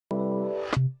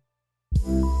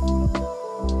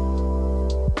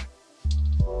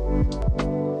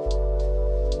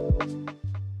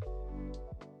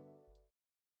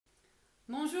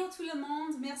le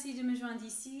monde, merci de me joindre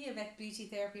ici avec Beauty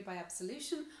Therapy by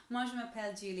Absolution. Moi je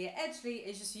m'appelle Julia Edgley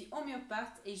et je suis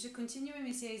homéopathe et je continue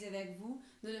mes séries avec vous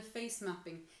de le face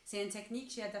mapping. C'est une technique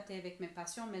que j'ai adaptée avec mes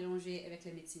patients mélangée avec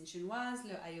la médecine chinoise,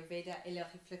 le Ayurveda et la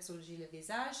réflexologie du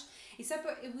visage. Et ça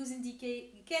peut vous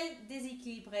indiquer quel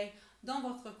déséquilibre est dans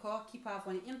votre corps qui peut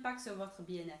avoir un impact sur votre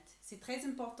bien-être. C'est très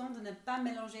important de ne pas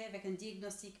mélanger avec un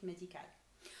diagnostic médical.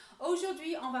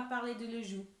 Aujourd'hui, on va parler de le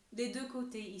joue, des deux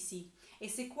côtés ici. Et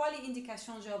c'est quoi les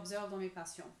indications que j'observe dans mes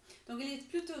patients? Donc, il y a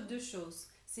plutôt deux choses.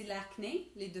 C'est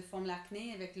l'acné, les deux formes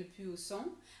l'acné avec le plus haut son,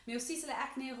 mais aussi c'est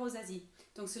l'acné rosacée.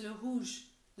 Donc, c'est le rouge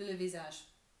de le visage.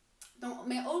 Donc,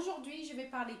 mais aujourd'hui, je vais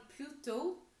parler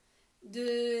plutôt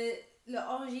de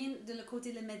l'origine de le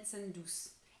côté de la médecine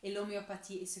douce et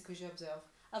l'homéopathie et ce que j'observe.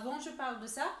 Avant que je parle de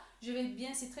ça,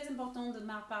 c'est très important de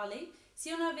m'en parler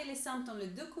si on avait les symptômes de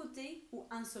deux côtés ou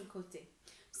un seul côté.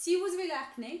 Si vous avez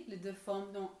l'acné, les deux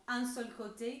formes, donc un seul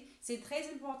côté, c'est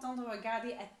très important de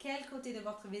regarder à quel côté de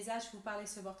votre visage vous parlez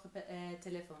sur votre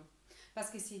téléphone. Parce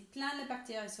que c'est plein de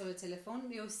bactéries sur le téléphone,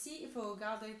 mais aussi il faut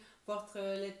regarder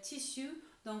le tissu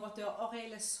dans votre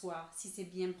oreille le soir, si c'est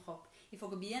bien propre. Il faut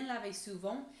bien laver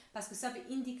souvent parce que ça peut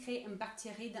indiquer une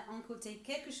bactérie d'un côté,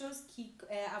 quelque chose qui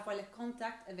a le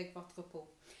contact avec votre peau.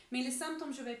 Mais les symptômes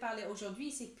que je vais parler aujourd'hui,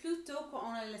 c'est plutôt quand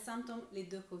on a les symptômes les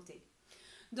deux côtés.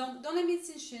 Donc, dans la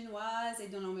médecine chinoise et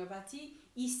dans l'homéopathie,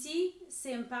 ici,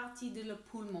 c'est une partie de le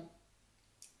poumon.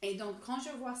 Et donc, quand je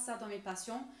vois ça dans mes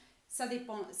patients, ça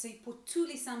dépend. C'est pour tous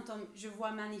les symptômes que je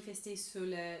vois manifester sur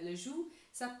le joue,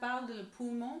 ça parle de le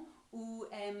poumon ou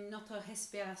notre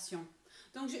respiration.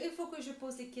 Donc, il faut que je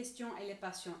pose des questions à les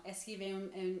patients. Est-ce qu'il y avait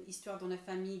une histoire dans la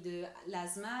famille de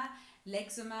l'asthme,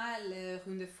 l'eczéma, le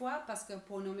rhume de foie? Parce que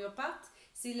pour un homéopathe,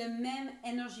 c'est la même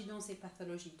énergie dans ces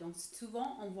pathologies. Donc,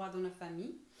 souvent, on voit dans la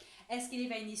famille. Est-ce qu'il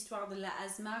y avait une histoire de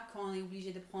l'asthme quand on est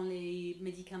obligé de prendre les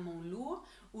médicaments lourds?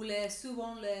 Ou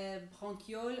souvent, le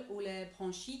bronchiole ou les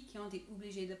bronchites qui ont été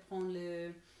obligés de prendre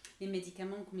les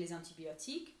médicaments comme les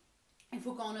antibiotiques? Il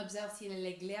faut qu'on observe s'il y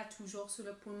a l'air toujours sur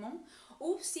le poumon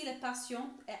ou si le patient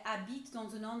habite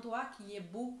dans un endroit qui y a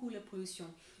beaucoup de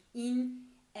pollution.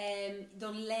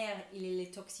 Dans l'air, il y a les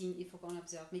toxines, il faut qu'on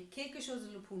observe, mais quelque chose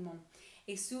dans le poumon.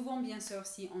 Et souvent, bien sûr,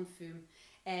 si on fume.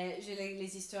 J'ai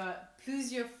les histoires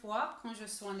plusieurs fois quand je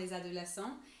soigne les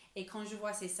adolescents et quand je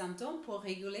vois ces symptômes, pour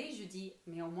rigoler, je dis,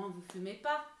 mais au moins vous ne fumez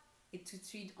pas. Et tout de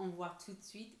suite, on voit tout de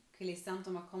suite que les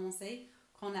symptômes ont commencé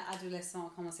quand l'adolescent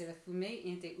a commencé à fumer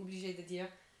et était obligé de dire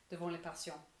devant les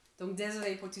patients. Donc,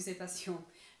 désolé pour tous ces patients.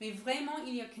 Mais vraiment,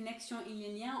 il y a une connexion, il y a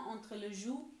un lien entre le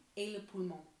joue et le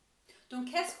poumon. Donc,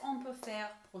 qu'est-ce qu'on peut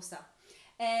faire pour ça?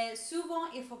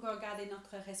 Souvent, il faut regarder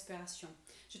notre respiration.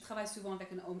 Je travaille souvent avec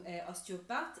un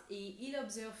ostéopathe et il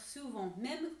observe souvent,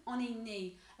 même on est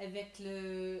né avec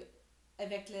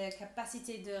la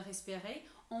capacité de respirer,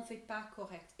 on ne fait pas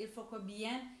correct. Il faut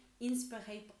bien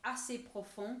inspirer assez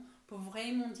profond pour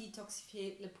vraiment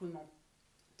détoxifier le poumon.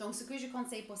 Donc, ce que je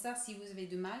conseille pour ça, si vous avez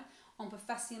du mal, on peut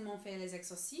facilement faire les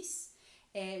exercices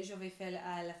et je vais faire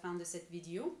à la fin de cette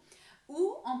vidéo.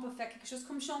 Ou on peut faire quelque chose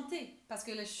comme chanter, parce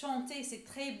que le chanter c'est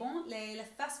très bon, la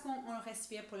façon qu'on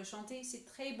respire pour le chanter c'est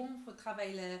très bon pour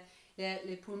travailler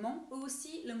les poumons, ou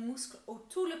aussi le muscle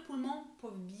autour du poumon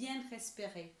pour bien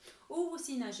respirer, ou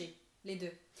aussi nager, les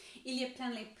deux. Il y a plein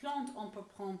de plantes qu'on peut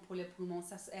prendre pour les poumons,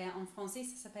 en français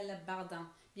ça s'appelle le bardin.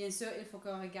 Bien sûr, il faut que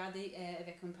vous regardiez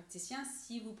avec un praticien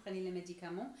si vous prenez les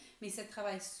médicaments, mais ça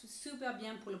travaille super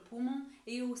bien pour le poumon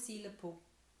et aussi la peau.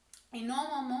 Et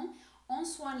normalement, on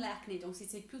soigne l'acné. Donc, si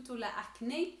c'est plutôt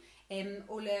l'acné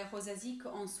ou la rosacée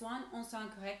qu'on soigne, on soigne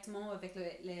correctement avec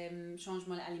le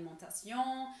changement de l'alimentation,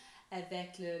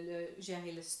 avec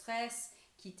gérer le stress,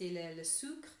 quitter le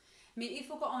sucre. Mais il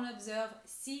faut qu'on observe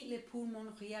si les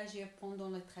poumons réagissent pendant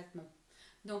le traitement.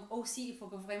 Donc, aussi, il faut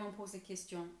vraiment poser la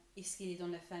question, est-ce qu'il est dans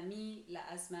la famille,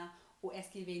 l'asthme, ou est-ce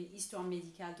qu'il y a une histoire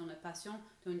médicale dans le patient,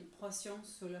 dans une pression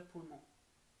sur le poumon?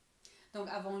 Donc,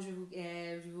 avant je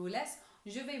vous laisse,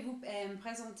 je vais vous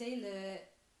présenter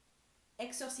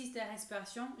l'exercice de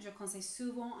respiration. Je conseille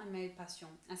souvent à mes patients.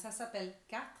 Et ça s'appelle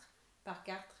 4 par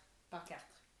 4 par 4.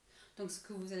 Donc, ce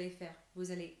que vous allez faire,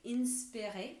 vous allez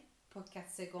inspirer pour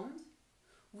 4 secondes.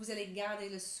 Vous allez garder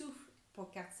le souffle pour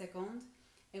 4 secondes.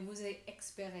 Et vous allez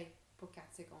expirer pour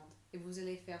 4 secondes. Et vous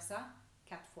allez faire ça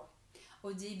 4 fois.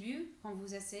 Au début, quand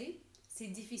vous essayez, c'est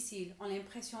difficile. On a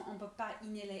l'impression qu'on ne peut pas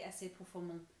inhaler assez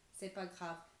profondément. C'est pas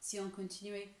grave. Si on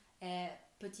continue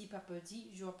petit par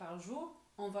petit, jour par jour,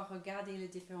 on va regarder les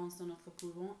différences dans notre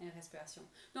poumon et respiration.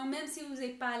 Donc, même si vous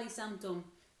n'avez pas les symptômes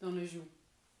dans le joue,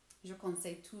 je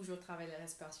conseille toujours de travailler la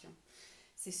respiration.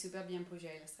 C'est super bien pour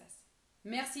gérer le stress.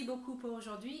 Merci beaucoup pour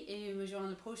aujourd'hui et me rejoins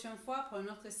la prochaine fois pour une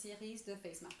autre série de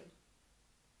face mapping.